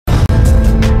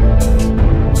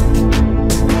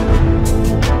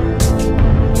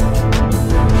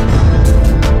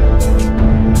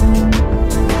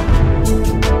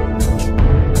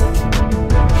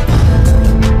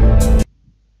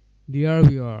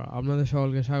আপনাদের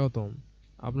সকলকে স্বাগতম।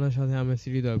 আপনার সাথে আমি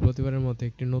শ্রীধর, প্রতিবারের মতো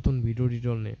একটি নতুন ভিডিও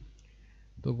টিউটোরিয়াল নিয়ে।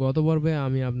 তো গত পর্বে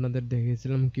আমি আপনাদের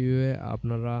দেখিয়েছিলাম কিভাবে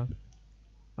আপনারা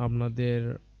আপনাদের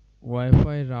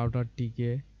ওয়াইফাই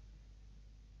রাউটারটিকে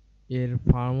এর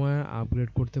ফার্মওয়্যার আপগ্রেড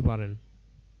করতে পারেন।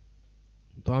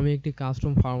 তো আমি একটি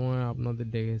কাস্টম ফার্মওয়্যার আপনাদের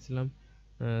দেখিয়েছিলাম,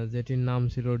 যেটির নাম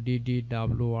ছিল DD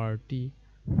WRT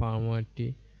ফার্মওয়্যারটি।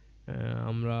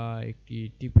 আমরা একটি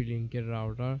টিপি লিঙ্কের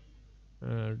রাউটার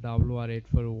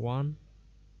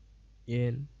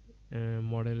wr841n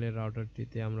মডেলের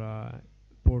রাউটারটিতে আমরা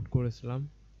পোর্ট করেছিলাম।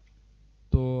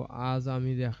 তো আজ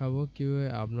আমি দেখাবো কিভাবে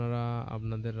আপনারা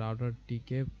আপনাদের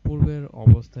রাউটারটিকে পূর্বের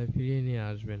অবস্থায় ফিরিয়ে নিয়ে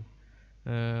আসবেন,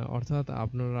 অর্থাৎ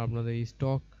আপনারা আপনাদের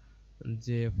স্টক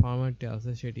যে ফার্মওয়্যারটি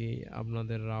আছে সেটি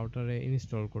আপনাদের রাউটারে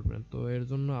ইনস্টল করবেন। তো এর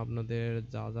জন্য আপনাদের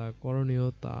যা যা করণীয়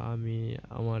তা আমি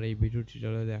আমার এই ভিডিও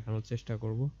টিউটোরিয়ালে দেখানোর চেষ্টা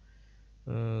করব।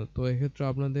 তো এক্ষেত্রে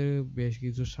আপনাদের বেশ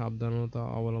কিছু সাবধানতা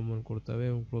অবলম্বন করতে হবে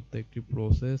এবং প্রত্যেকটি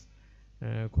প্রসেস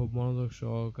খুব মনোযোগ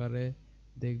সহকারে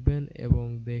দেখবেন এবং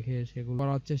দেখে সেগুলো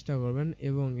করার চেষ্টা করবেন।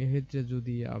 এবং এক্ষেত্রে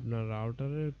যদি আপনার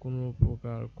রাউটারের কোনো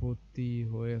প্রকার ক্ষতি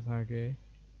হয়ে থাকে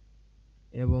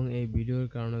এবং এই ভিডিওর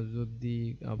কারণে যদি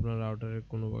আপনার রাউটারের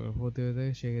কোনো প্রকার ক্ষতি হয়ে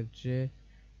থাকে, সেক্ষেত্রে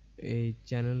এই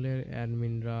চ্যানেলের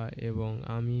অ্যাডমিনরা এবং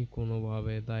আমি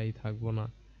কোনোভাবে দায়ী থাকব না।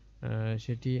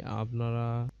 সেটি আপনারা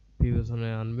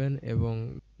বিবেচনায় আনবেন এবং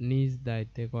নিজ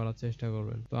দায়িত্বে করার চেষ্টা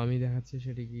করবেন। তো আমি দেখাচ্ছি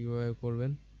সেটি কিভাবে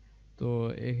করবেন। তো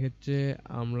এক্ষেত্রে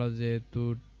আমরা যেহেতু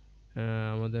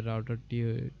আমাদের রাউটারটি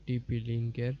টিপি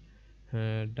লিঙ্কের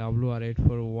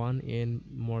WR841n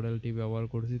মডেলটি ব্যবহার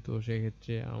করছি, তো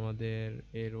সেক্ষেত্রে আমাদের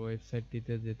এর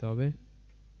ওয়েবসাইটটিতে যেতে হবে।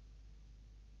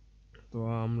 তো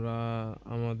আমরা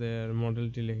আমাদের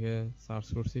মডেলটি লিখে সার্চ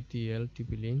করছি TL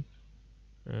টিপি লিঙ্ক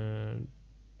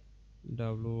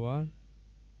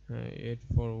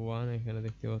WR841, এখানে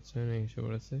দেখতে পাচ্ছেন এসে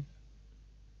পড়েছে।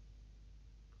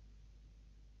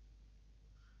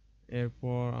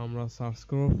 এরপর আমরা সার্চ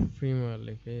করব ফ্রিওয়্যার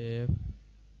লিখে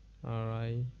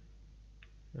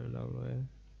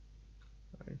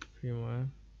ফ্রিওয়্যার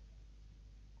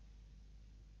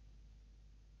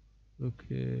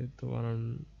দুঃখিত বানান।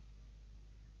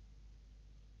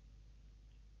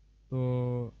 তো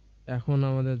এখন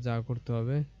আমাদের যা করতে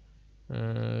হবে,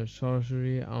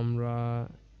 সরাসরি আমরা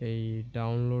এই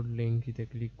ডাউনলোড লিঙ্কটিতে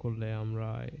ক্লিক করলে আমরা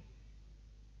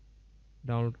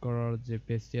ডাউনলোড করার যে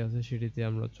পেজটি আছে সেটিতে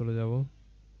আমরা চলে যাব।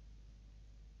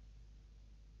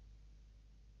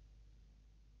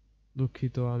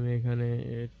 দুঃখিত, আমি এখানে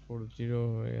 840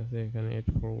 হয়ে গেছে, এখানে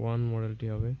 841 মডেলটি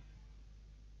হবে।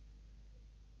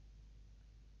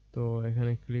 তো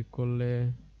এখানে ক্লিক করলে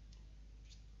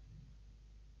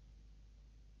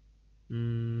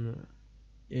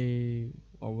এই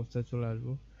অবস্থায় চলে আসব।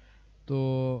 তো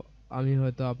আমি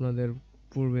হয়তো আপনাদের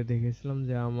পূর্বে দেখেছিলাম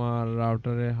যে আমার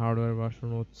রাউটারের হার্ডওয়্যার ভার্সন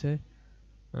হচ্ছে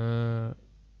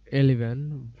 11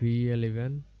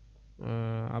 V11।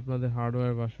 আপনাদের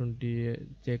হার্ডওয়্যার ভার্সনটি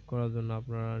চেক করার জন্য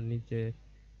আপনারা নিচে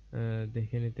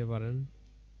দেখে নিতে পারেন।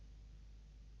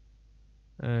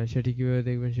 সেটি কিভাবে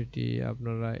দেখবেন সেটি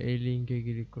আপনারা এই লিঙ্কে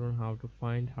ক্লিক করুন, how to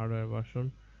find hardware version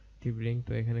tip link.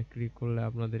 তো এখানে ক্লিক করলে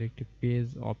আপনাদের একটি পেজ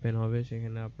ওপেন হবে,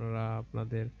 সেখানে আপনারা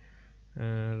আপনাদের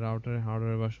রাউটারের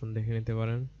হার্ডওয়্যার ভার্সন দেখে নিতে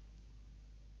পারেন।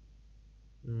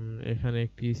 এখানে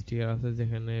একটি স্টিকার আছে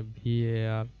যেখানে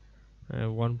VAR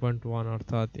 1.1,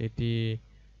 অর্থাৎ এটি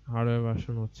হার্ডওয়্যার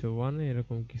ভার্সন হচ্ছে 1,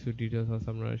 এরকম কিছু ডিটেলস আছে,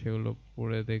 আপনারা সেগুলো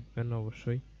পড়ে দেখবেন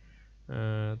অবশ্যই।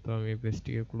 তো আমি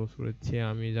পেজটিকে ক্লোজ করেছি।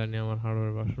 আমি জানি আমার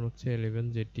হার্ডওয়্যার ভার্সন হচ্ছে 11,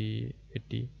 যেটি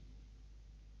এটি।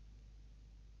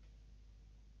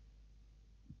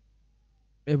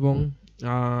 এবং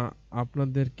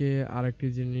আপনাদেরকে আরেকটি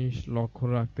জিনিস লক্ষ্য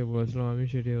রাখতে বলেছিলাম আমি,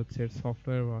 সেটি হচ্ছে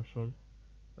সফটওয়্যার ভার্সন,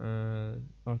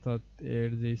 অর্থাৎ এর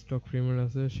যে স্টক ফ্রেমওয়্যার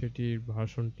আছে সেটির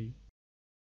ভার্সনটি।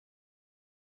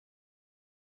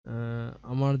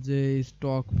 আমার যে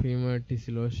স্টক ফ্রেমওয়্যারটি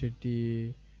ছিল সেটি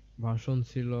ভার্সন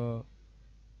ছিল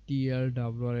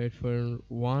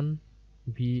TLWR841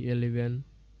 V11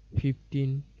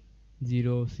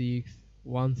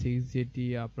 15.06.16, যেটি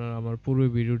আপনারা আমার পূর্বের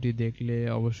ভিডিওটি দেখলে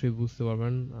অবশ্যই বুঝতে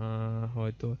পারবেন,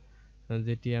 হয়তো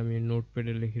যেটি আমি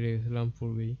নোটপ্যাডে লিখে রেখেছিলাম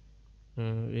পূর্বেই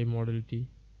এই মডেলটি।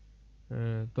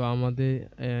 তো আমাদের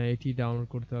এটি ডাউনলোড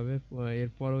করতে হবে।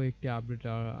 এরপরও একটি আপডেট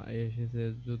এসেছে,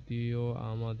 যদিও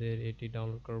আমাদের এটি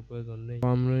ডাউনলোড করার প্রয়োজন নেই।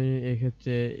 আমরা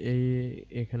এক্ষেত্রে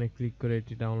এখানে ক্লিক করে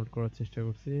এটি ডাউনলোড করার চেষ্টা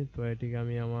করছি। তো এটিকে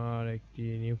আমি আমার একটি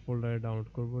নিউ ফোল্ডারে ডাউনলোড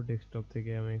করব। ডেস্কটপ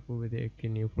থেকে আমি পূর্বে একটি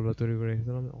নিউ ফোল্ডার তৈরি করে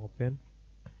রেখেছিলাম। Open,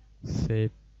 save,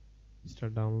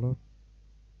 start download.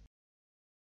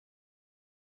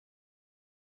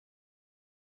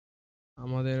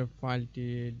 আমাদের ফাইলটি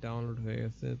ডাউনলোড হয়ে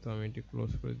গেছে, তো আমি এটি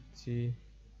ক্লোজ করে দিচ্ছি।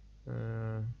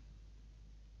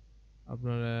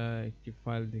 আপনারা একটি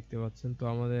ফাইল দেখতে পাচ্ছেন। তো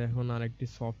আমাদের এখন আরেকটি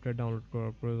সফটওয়্যার ডাউনলোড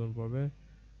করার প্রয়োজন পড়বে।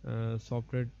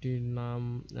 সফটওয়্যারটির নাম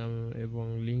এবং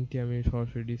লিঙ্কটি আমি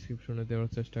সরাসরি ডিসক্রিপশনে দেওয়ার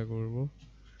চেষ্টা করব।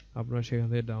 আপনারা সেখান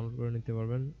থেকে ডাউনলোড করে নিতে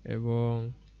পারবেন এবং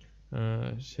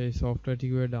সেই সফটওয়্যারটি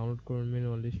কিভাবে ডাউনলোড করবেন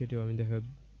ম্যানুয়ালি সেটিও আমি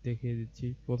দেখিয়ে দিচ্ছি।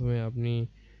 প্রথমে আপনি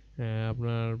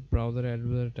আপনার ব্রাউজারে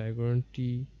অ্যাড্রেসে টাইপ করুন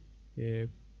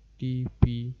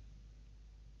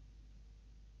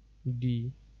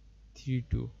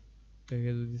TFTPD32 থেকে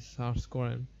যদি সার্চ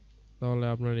করেন তাহলে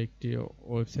আপনার একটি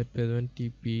ওয়েবসাইট পেয়ে যাবেন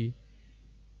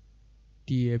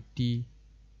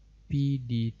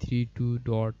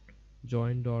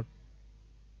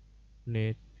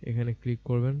tftpd32.join.net। এখানে ক্লিক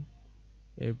করবেন।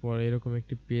 এরপর এরকম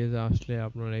একটি পেজ আসলে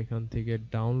আপনারা এখান থেকে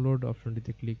ডাউনলোড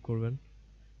অপশনটিতে ক্লিক করবেন।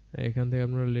 এখান থেকে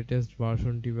আপনারা লেটেস্ট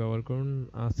ভার্সনটি ব্যবহার করুন।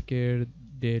 আজকের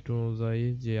ডেট অনুযায়ী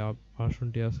যে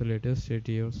ভার্সনটি আছে লেটেস্ট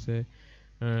সেটি হচ্ছে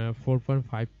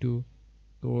 4.52।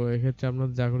 তো এক্ষেত্রে আপনার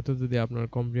যা করতে হবে, যদি আপনার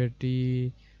কম্পিউটারটি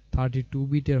 32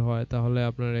 বিটের হয় তাহলে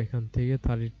আপনার এখান থেকে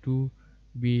 32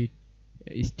 বিট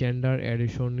স্ট্যান্ডার্ড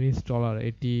এডিশন ইনস্টলার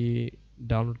এটি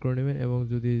ডাউনলোড করে নেবেন এবং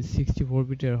যদি 64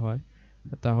 বিটের হয়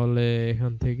তাহলে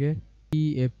এখান থেকে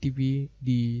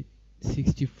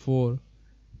TFTPD64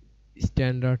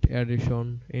 স্ট্যান্ডার্ড এডিশন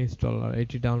ইনস্টলার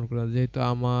এটি ডাউনলোড করা। যেহেতু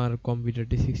আমার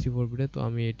কম্পিউটারটি 64 বিটে তো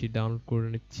আমি এটি ডাউনলোড করে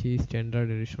নিচ্ছি স্ট্যান্ডার্ড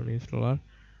এডিশন ইনস্টলার।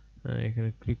 এখানে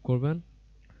ক্লিক করবেন।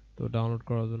 তো ডাউনলোড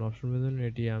করার জন্য অপশন পেয়ে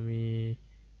এটি আমি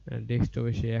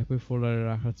ডেস্কটপে সেই একই ফোল্ডারে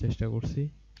রাখার চেষ্টা করছি।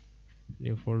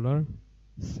 New folder,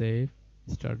 save,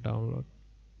 start download.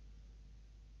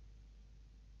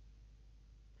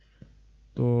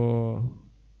 তো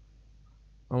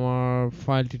আমার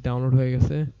ফাইলটি ডাউনলোড হয়ে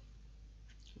গেছে।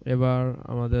 এবার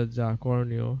আমাদের যা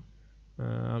করণীয়,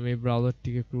 আমি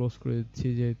ব্রাউজারটিকে ক্লোজ করে দিচ্ছি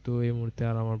যেহেতু এই মুহূর্তে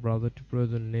আর আমার ব্রাউজারটি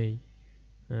প্রয়োজন নেই।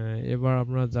 এবার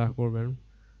আপনারা যা করবেন,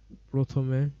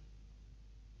 প্রথমে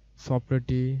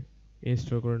সফটওয়্যারটি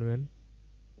ইনস্টল করে নেবেন।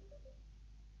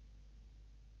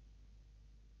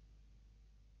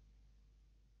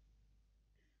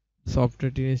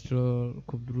 সফটওয়্যারটি ইনস্টল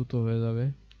খুব দ্রুত হয়ে যাবে,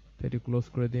 তো এটি ক্লোজ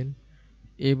করে দিন।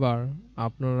 এবার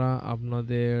আপনারা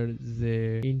আপনাদের যে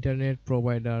ইন্টারনেট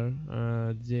প্রোভাইডার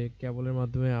যে কেবলের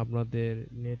মাধ্যমে আপনাদের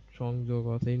নেট সংযোগ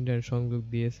অর্থাৎ ইন্টারনেট সংযোগ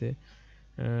দিয়েছে,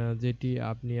 যেটি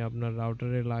আপনি আপনার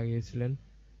রাউটারে লাগিয়েছিলেন,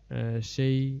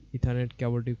 সেই ইথারনেট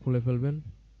কেবলটি খুলে ফেলবেন।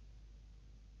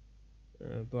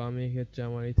 তো আমি এক্ষেত্রে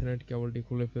আমার ইথারনেট কেবলটি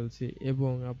খুলে ফেলছি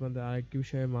এবং আপনাদের আরেকটি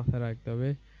বিষয়ে মাথায় রাখতে হবে,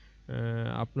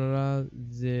 আপনারা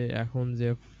যে এখন যে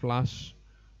ফ্লাশ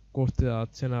করতে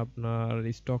যাচ্ছেন আপনার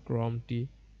স্টক রমটি,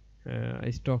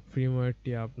 স্টক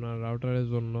ফ্রিমওয়্যারটি আপনার রাউটারের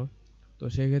জন্য, তো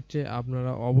সেক্ষেত্রে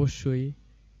আপনারা অবশ্যই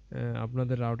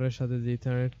আপনাদের রাউটারের সাথে যে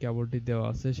ইথারনেট কেবলটি দেওয়া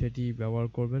আছে সেটি ব্যবহার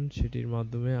করবেন। সেটির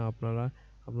মাধ্যমে আপনারা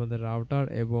আপনাদের রাউটার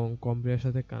এবং কম্পিউটারের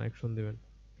সাথে কানেকশন দেবেন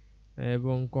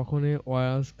এবং কখনোই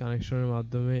ওয়্যারলেস কানেকশনের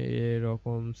মাধ্যমে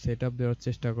এরকম সেটআপ দেওয়ার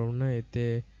চেষ্টা করুন না, এতে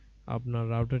আপনার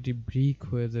রাউটারটি ব্রিক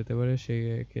হয়ে যেতে পারে।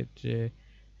 সেক্ষেত্রে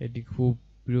এটি খুব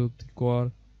বিরক্তিকর।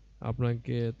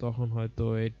 আপনাকে তখন হয়তো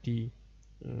এটি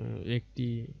একটি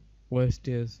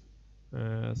ওয়েস্টেজ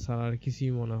ছাড়া আর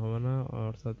কিছুই মনে হবে না,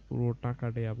 অর্থাৎ পুরো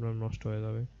টাকাটাই আপনার নষ্ট হয়ে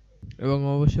যাবে। এবং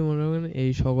অবশ্যই মনে রাখবেন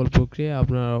এই সকল প্রক্রিয়া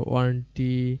আপনার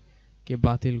ওয়ারেন্টিকে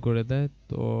বাতিল করে দেয়।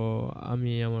 তো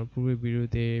আমি আমার পূর্বের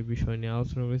ভিডিওতে এই বিষয় নিয়ে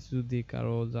আলোচনা করেছি। যদি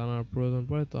কারো জানার প্রয়োজন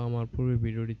পড়ে তো আমার পূর্বের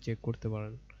ভিডিওটি চেক করতে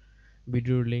পারেন।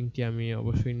 ভিডিওর লিঙ্কটি আমি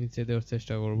অবশ্যই নিচে দেওয়ার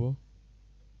চেষ্টা করব।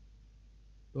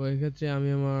 তো এক্ষেত্রে আমি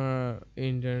আমার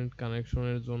ইন্টারনেট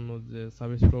কানেকশনের জন্য যে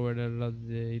সার্ভিস প্রোভাইডাররা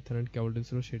যে ইথারনেট কেবলটি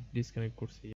ছিল সেটি ডিসকানেক্ট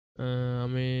করছি।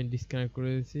 আমি ডিসকানেক্ট করে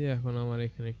দিয়েছি। এখন আমার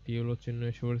এখানে একটি ইয়েলো চিহ্ন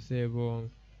এসে পড়েছে এবং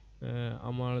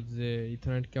আমার যে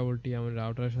ইথারনেট কেবলটি আমি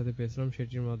রাউটারের সাথে পেয়েছিলাম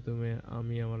সেটির মাধ্যমে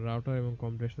আমি আমার রাউটার এবং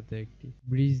কম্পিউটারের সাথে একটি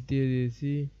ব্রিজ দিয়ে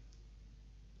দিয়েছি।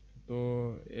 তো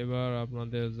এবার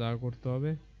আপনাদের যা করতে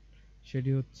হবে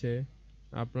সেটি হচ্ছে,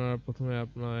 আপনারা প্রথমে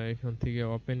আপনার এখান থেকে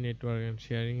ওপেন নেটওয়ার্ক এন্ড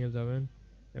শেয়ারিং এ যাবেন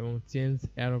এবং চেঞ্জ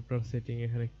অ্যাডাপ্টার সেটিং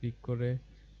এখানে ক্লিক করে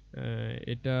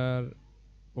এটার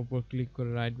উপর ক্লিক করে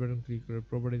রাইট বাটন ক্লিক করে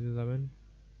প্রপার্টিতে যাবেন।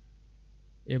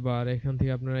 এবার এখান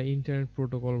থেকে আপনারা internet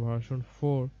protocol version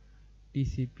 4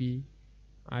 TCP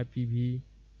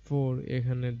IPv4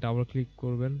 এখানে ডাবল ক্লিক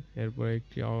করবেন। এরপর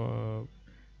একটি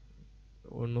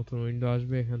নতুন উইন্ডো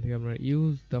আসবে। এখান থেকে আপনারা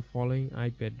use the following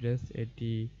IP address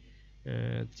এটি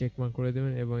চেক মার্ক করে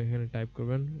দেবেন এবং এখানে টাইপ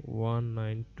করবেন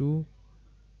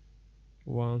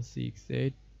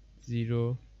 192.168.0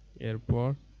 এরপর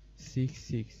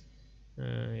 66।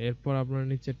 এরপর আপনার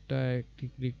নিচেরটা একটি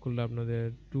ক্লিক করলে আপনাদের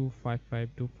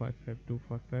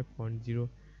 255.255.255.0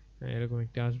 এরকম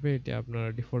একটি আসবে। এটা আপনারা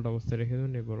ডিফল্ট অবস্থায় রেখে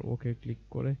দেবেন। এবার ওকে ক্লিক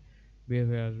করে বের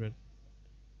হয়ে আসবেন।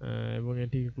 এবং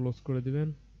এটিকে ক্লোজ করে দিবেন।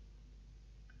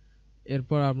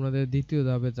 এরপর আপনাদের দ্বিতীয়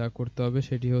ধাপে যা করতে হবে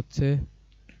সেটি হচ্ছে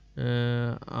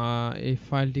এই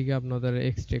ফাইলটিকে আপনাদের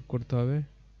এক্সট্রাক্ট করতে হবে।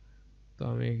 তো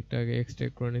আমি এটাকে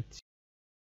এক্সট্রাক্ট করে নিচ্ছি।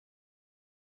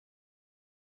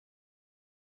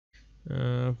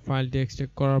 ফাইলটি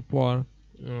এক্সট্রাক্ট করার পর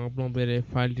আপনাদের এই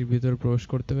ফাইলটির ভিতরে প্রবেশ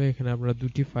করতে হবে। এখানে আপনারা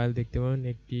দুটি ফাইল দেখতে পাবেন,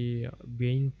 একটি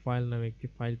বেইন ফাইল নামে একটি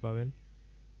ফাইল পাবেন।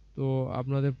 তো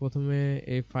আপনাদের প্রথমে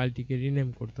এই ফাইলটিকে রিনেম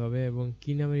করতে হবে এবং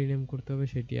কি নামে রিনেম করতে হবে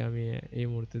সেটি আমি এই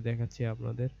মুহূর্তে দেখাচ্ছি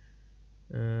আপনাদের।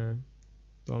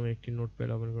 তো আমি একটি নোটপ্যাড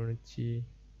ওপেন করে নিচ্ছি,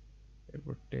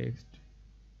 এরপর টেক্সট।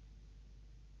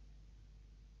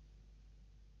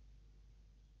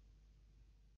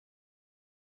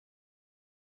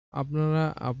 আপনারা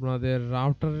আপনাদের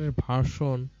রাউটারের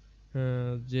ভার্সন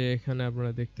যে এখানে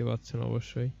আপনারা দেখতে পাচ্ছেন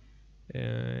অবশ্যই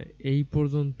এই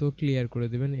পর্যন্ত ক্লিয়ার করে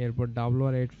দিবেন। এরপর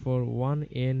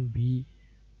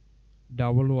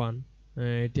wr841n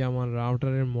এটি আমার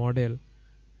রাউটারের মডেল,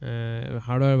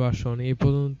 হার্ডওয়্যার ভার্সন এই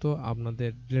পর্যন্ত আপনাদের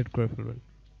ডিলিট করে ফেলবেন।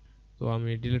 তো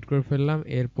আমি ডিলিট করে ফেললাম।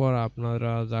 এরপর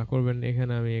আপনারা যা করবেন,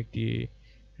 এখানে আমি একটি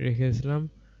রেখেছিলাম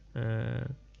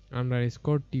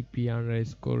আন্ডারস্কোর টিপি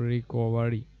আন্ডারস্কোর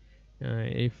রিকভারি,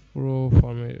 এই পুরো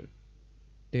ফর্মের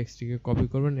টেক্সটটিকে কপি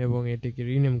করবেন এবং এটিকে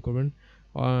রিনেম করবেন।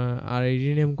 আর এই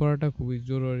রিনেম করাটা খুবই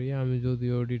জরুরি, আমি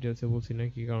যদিও ডিটেলসে বলছি না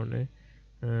কি কারণে।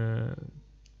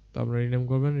 তো আপনারা রিনেম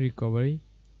করবেন রিকভারি।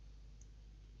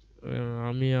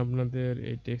 আমি আপনাদের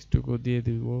এই টেক্সটটুকু দিয়ে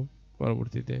দিব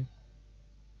পরবর্তীতে।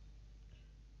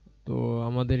 তো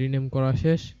আমাদের রিনেম করা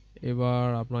শেষ। এবার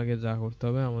আপনাকে যা করতে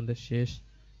হবে, আমাদের শেষ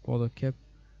পদক্ষেপ,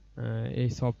 এই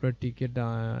সফটওয়্যারটিকে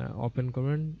ওপেন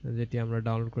করবেন যেটি আমরা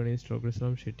ডাউনলোড করে ইনস্টল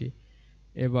করেছিলাম সেটি।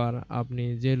 এবার আপনি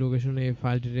যে লোকেশনে এই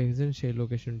ফাইলটি রেখেছেন সেই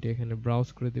লোকেশনটি এখানে ব্রাউজ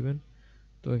করে দিবেন।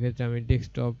 তো এক্ষেত্রে আমি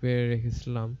ডেস্কটপে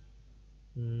রেখেছিলাম।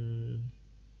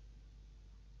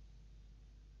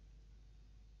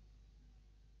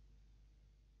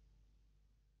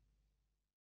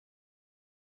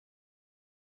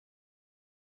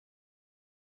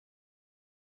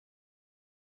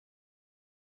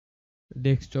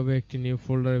 ডেস্কটপে একটি নিউ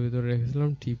ফোল্ডারের ভিতরে রেখেছিলাম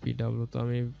টিপিডাব্লিউ। তো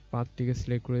আমি পাথটিকে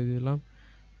সিলেক্ট করে দিলাম।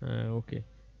 ওকে।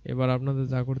 এবার আপনাদের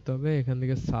যা করতে হবে, এখান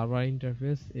থেকে সার্ভার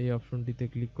ইন্টারফেস এই অপশনটিতে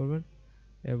ক্লিক করবেন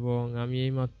এবং আমি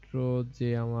এইমাত্র যে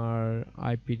আমার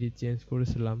আইপিটি চেঞ্জ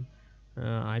করেছিলাম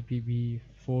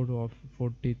IPv4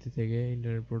 থেকে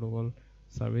ইন্টারনেট প্রোটোকল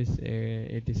সার্ভিস,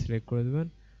 এটি সিলেক্ট করে দেবেন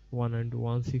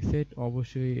 192.168।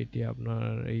 অবশ্যই এটি আপনার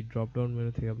এই ড্রপ ডাউন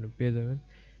মেনু থেকে আপনি পেয়ে যাবেন।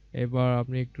 এবার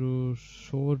আপনি একটু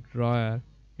শো ড্রয়ার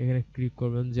এখানে ক্লিক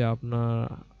করবেন যে আপনার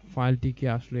ফাইলটি কি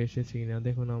আসলে এসেছে কিনা।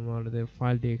 দেখুন আমাদের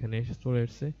ফাইলটি এখানে এসে চলে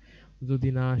এসেছে। যদি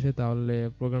না আসে তাহলে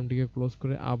প্রোগ্রামটিকে ক্লোজ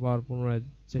করে আবার পুনরায়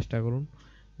চেষ্টা করুন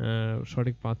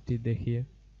সঠিক পাথটি দেখিয়ে।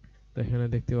 তো এখানে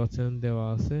দেখতে পাচ্ছেন দেওয়া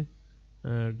আছে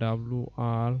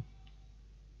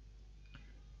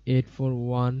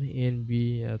wr841nb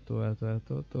এত এত এত।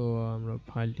 তো আমরা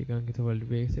ফাইলটি কাঙ্ক্ষিত ফাইলটি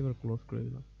পেয়ে গেছি, এবার ক্লোজ করে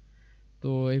দিলাম। তো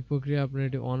এই প্রক্রিয়া আপনি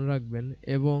এটি অন রাখবেন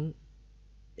এবং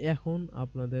এখন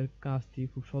আপনাদের কাজটি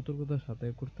খুব সতর্কতার সাথে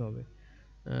করতে হবে।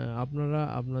 আপনারা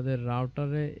আপনাদের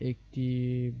রাউটারে একটি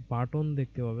বাটন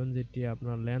দেখতে পাবেন যেটি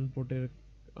আপনার ল্যান পোর্টের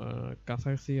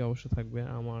কাছাকাছি অবশ্য থাকবে।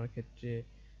 আমার ক্ষেত্রে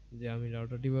যে আমি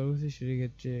রাউটারটি ব্যবহার করছি সেটির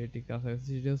ক্ষেত্রে এটি কাছাকাছি,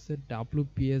 সেটি হচ্ছে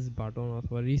WPS বাটন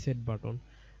অথবা রিসেট বাটন।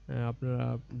 আপনারা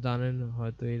জানেন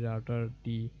হয়তো এই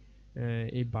রাউটারটি,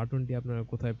 এই বাটনটি আপনারা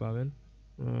কোথায় পাবেন।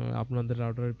 আপনাদের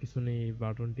রাউটারের পিছনে এই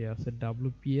বাটনটি আছে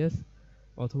WPS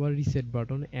অথবা রিসেট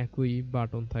বাটন, একই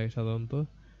বাটন থাকে সাধারণত।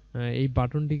 এই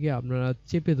বাটনটিকে আপনারা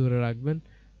চেপে ধরে রাখবেন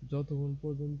যতক্ষণ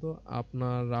পর্যন্ত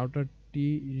আপনার রাউটারটি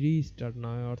রিস্টার্ট না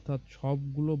হয়, অর্থাৎ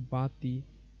সবগুলো বাতি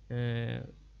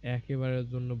একেবারের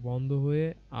জন্য বন্ধ হয়ে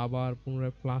আবার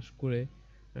পুনরায় ফ্লাশ করে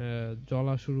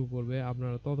জ্বলা শুরু করবে।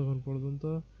 আপনারা ততক্ষণ পর্যন্ত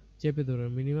চেপে ধরে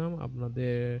মিনিমাম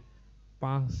আপনাদের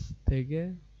 5 থেকে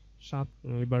 7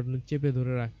 এই বাটনে চেপে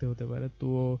ধরে রাখতে হতে পারে। তো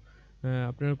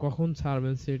আপনারা কখন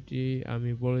ছাড়বেন সেটি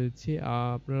আমি বলে দিচ্ছি।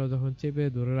 আপনারা যখন চেপে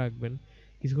ধরে রাখবেন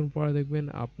কিছুক্ষণ পরে দেখবেন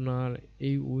আপনার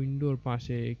এই উইন্ডোর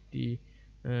পাশে একটি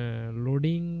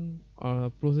লোডিং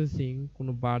প্রসেসিং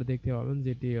কোনো বার দেখতে পাবেন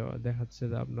যেটি দেখাচ্ছে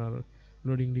যে আপনার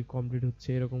লোডিংটি কমপ্লিট হচ্ছে,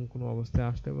 এরকম কোনো অবস্থায়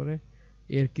আসতে পারে।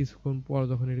 এর কিছুক্ষণ পর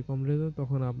যখন এটি কমপ্লিট হবে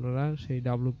তখন আপনারা সেই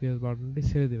WPS বাটনটি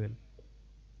ছেড়ে দেবেন।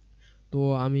 তো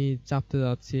আমি চাপতে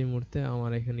যাচ্ছি এই মুহূর্তে,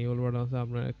 আমার এখানে ইয়েলো বাটন আছে,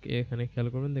 আপনারা এখানে খেয়াল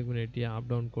করবেন, দেখবেন এটি আপ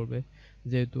ডাউন করবে।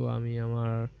 যেহেতু আমি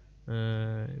আমার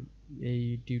এই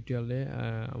টিউটোরিয়ালে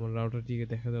আমার রাউটারটিকে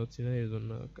দেখা যাচ্ছে না, এর জন্য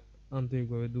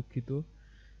আন্তরিকভাবে দুঃখিত।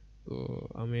 তো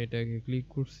আমি এটাকে ক্লিক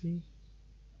করছি।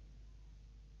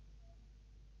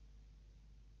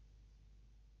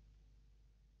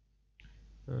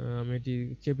 আমি এটি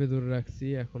চেপে ধরে রাখছি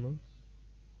এখনো।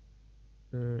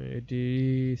 এটি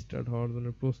স্টার্ট হওয়ার জন্য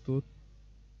প্রস্তুত।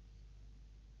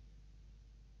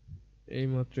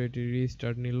 এইমাত্র এটি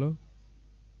রিস্টার্ট নিল।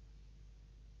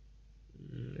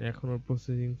 এখনো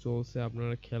প্রসেসিং চলছে,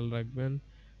 আপনারা খেয়াল রাখবেন।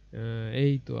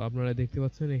 এই তো আপনারা দেখতে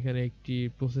পাচ্ছেন এখানে একটি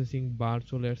প্রসেসিং বার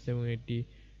চলে আসছে এবং এটি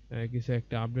কিছু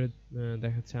একটা আপডেট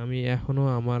দেখাচ্ছে। আমি এখনো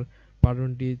আমার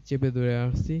বাটনটি চেপে ধরে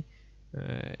আসছি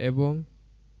এবং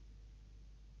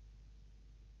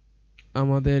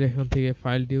আমাদের এখান থেকে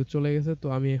ফাইলটিও চলে গেছে। তো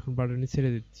আমি এখন বাটনটি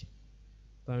ছেড়ে দিচ্ছি।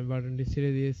 তো আমি বাটনটি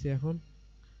ছেড়ে দিয়েছি এখন।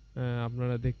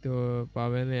 আপনারা দেখতে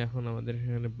পাবেন এখন আমাদের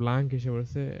এখানে ব্ল্যাঙ্ক এসে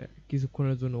পড়েছে।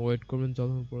 কিছুক্ষণের জন্য ওয়েট করবেন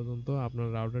যতক্ষণ পর্যন্ত আপনার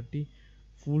রাউটারটি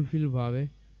ফুলফিল ভাবে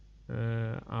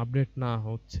আপডেট না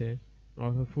হচ্ছে,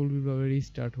 অর্থাৎ ফুলফিল ভাবে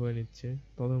রিস্টার্ট হয়ে নিচ্ছে,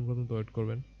 ততক্ষণ পর্যন্ত ওয়েট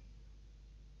করবেন।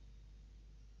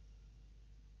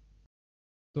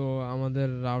 তো আমাদের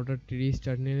রাউটারটি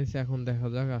রিস্টার্ট নিয়ে নিয়েছে। এখন দেখা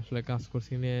যাক আসলে কাজ করছে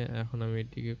কিনা। এখন আমি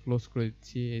এটিকে ক্লোজ করে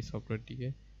দিচ্ছি এই সফটওয়্যারটিকে।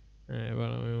 এবার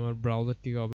আমি আমার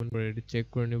ব্রাউজারটিকে ওপেন করে এটি চেক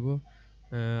করে নেব।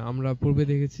 আমরা পূর্বে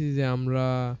দেখেছি যে আমরা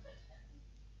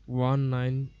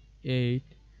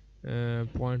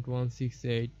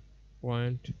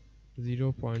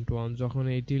 198.168.0.1 যখন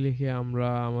এটি লিখে আমরা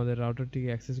আমাদের রাউটারটিকে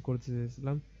অ্যাক্সেস করতে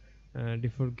চেয়েছিলাম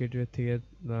ডিফল্ট গেটওয়ে থেকে,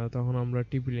 তখন আমরা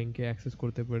টিপি লিঙ্কে অ্যাক্সেস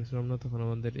করতে পেরেছিলাম না। তখন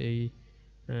আমাদের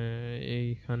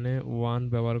এইখানে 1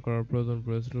 ব্যবহার করার প্রয়োজন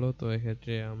পড়েছিল। তো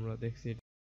এক্ষেত্রে আমরা দেখছি।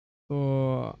 তো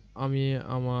আমি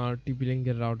আমার টিপি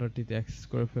লিঙ্কের রাউটারটিতে অ্যাক্সেস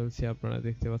করে ফেলছি, আপনারা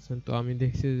দেখতে পাচ্ছেন। তো আমি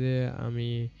দেখছি যে আমি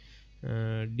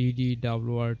DD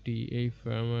WRT এই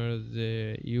ফার্মওয়্যার যে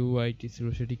ইউআইটি ছিল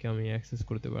সেটিকে আমি অ্যাক্সেস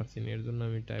করতে পারছি না। এর জন্য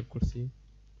আমি টাইপ করছি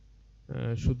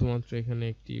শুধুমাত্র এখানে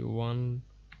একটি 1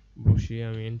 বসিয়ে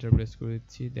আমি এন্টার প্রেস করে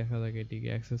দিচ্ছি। দেখা যাক এটিকে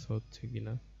অ্যাক্সেস হচ্ছে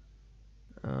কিনা।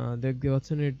 দেখতে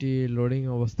পাচ্ছেন এটি লোডিং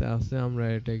অবস্থায় আছে, আমরা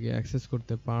এটাকে অ্যাক্সেস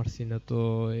করতে পারছি না। তো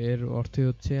এর অর্থ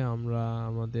হচ্ছে আমরা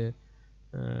আমাদের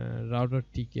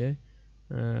রাউটারটিকে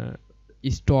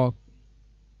স্টক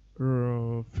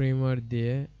ফ্রেমওয়্যার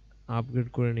দিয়ে আপগ্রেড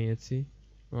করে নিয়েছি,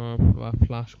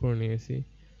 ফ্লাশ করে নিয়েছি।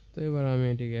 তো এবার আমি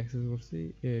এটিকে অ্যাক্সেস করছি।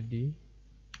 এডি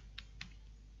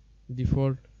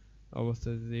ডিফল্ট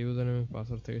অবস্থায় যে ইউজার নেম এবং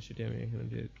পাসওয়ার্ড থেকে সেটি আমি এখানে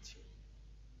দিয়ে দিচ্ছি।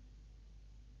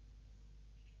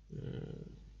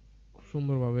 খুব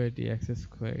সুন্দরভাবে এটি অ্যাক্সেস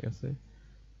হয়ে গেছে।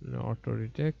 Auto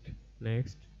detect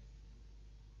next.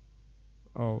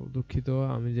 ও দুঃখিত,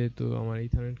 আমি যেহেতু আমার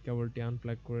ইথারনেট কেবলটি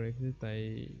আনপ্লাগ করে রেখেছি তাই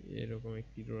এরকম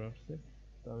একটি এরর আসছে।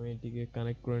 তো আমি এটিকে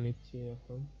কানেক্ট করে নিচ্ছি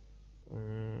এখন।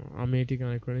 আমি এটি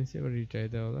কানেক্ট করে নিচ্ছি, এবার রিট্রাই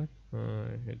দেওয়া যাক।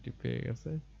 এটি পেয়ে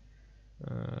গেছে,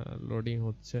 লোডিং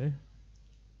হচ্ছে।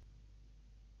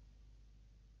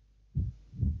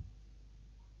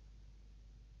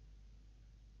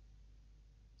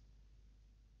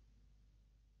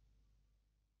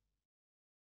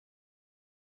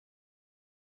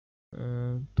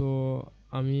 তো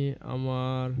আমি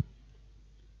আমার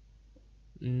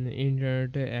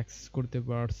ইন্টারনেটে অ্যাক্সেস করতে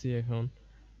পারছি এখন।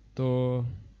 তো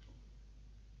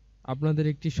আপনাদের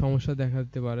একটি সমস্যা দেখা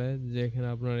দিতে পারে যে এখানে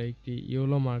আপনারা একটি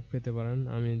ইয়েলো মার্ক পেতে পারেন।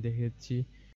 আমি দেখেছি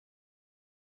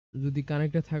যদি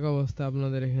কানেক্টে থাকা অবস্থায়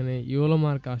আপনাদের এখানে ইয়েলো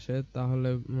মার্ক আসে তাহলে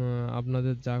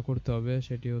আপনাদের যা করতে হবে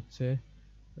সেটি হচ্ছে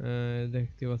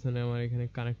দেখতে পাচ্ছেন আমার এখানে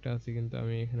কানেক্ট আছে কিন্তু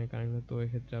আমি এখানে কানেক্ট, তো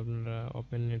এক্ষেত্রে আপনারা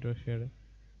ওপেন নেটওয়ার্ক শেয়ার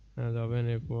যাবেন,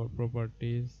 এরপর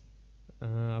প্রপার্টিজ।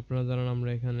 আপনারা জানেন আমরা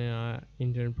এখানে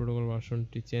ইন্টারনেট প্রোটোকল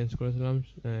ভার্সনটি চেঞ্জ করেছিলাম,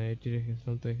 এটি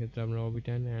রেখেছিলাম। তো এক্ষেত্রে আমরা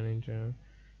ওবিটাইন অ্যান্ড ইন্টারনেট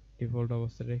ডিফল্ট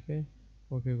অবস্থা রেখে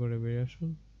ওকে করে বেরিয়ে আসুন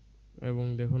এবং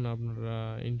দেখুন আপনারা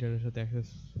ইন্টারনেটের সাথে অ্যাক্সেস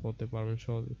করতে পারবেন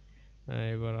সহজে।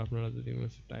 এবার আপনারা যদি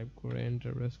টাইপ করে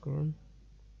এন্টার প্রেস করুন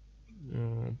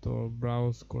তো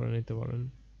ব্রাউজ করে নিতে পারেন।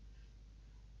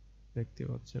 দেখতে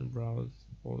পাচ্ছেন ব্রাউজ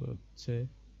হচ্ছে।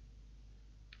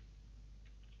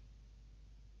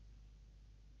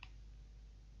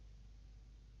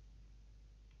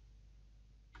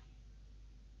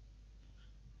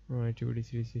 অ্যাক্টিভিটি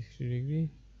 360 ডিগ্রি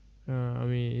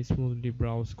আমি স্মুথলি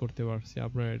ব্রাউজ করতে পারছি,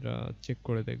 আপনারা এটা চেক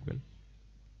করে দেখবেন।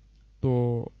 তো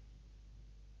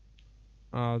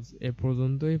আজ এ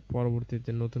পর্যন্তই,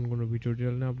 পরবর্তীতে নতুন কোনো ভিডিও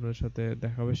নিয়ে আপনার সাথে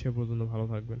দেখা হবে। সে পর্যন্ত ভালো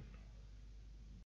থাকবেন।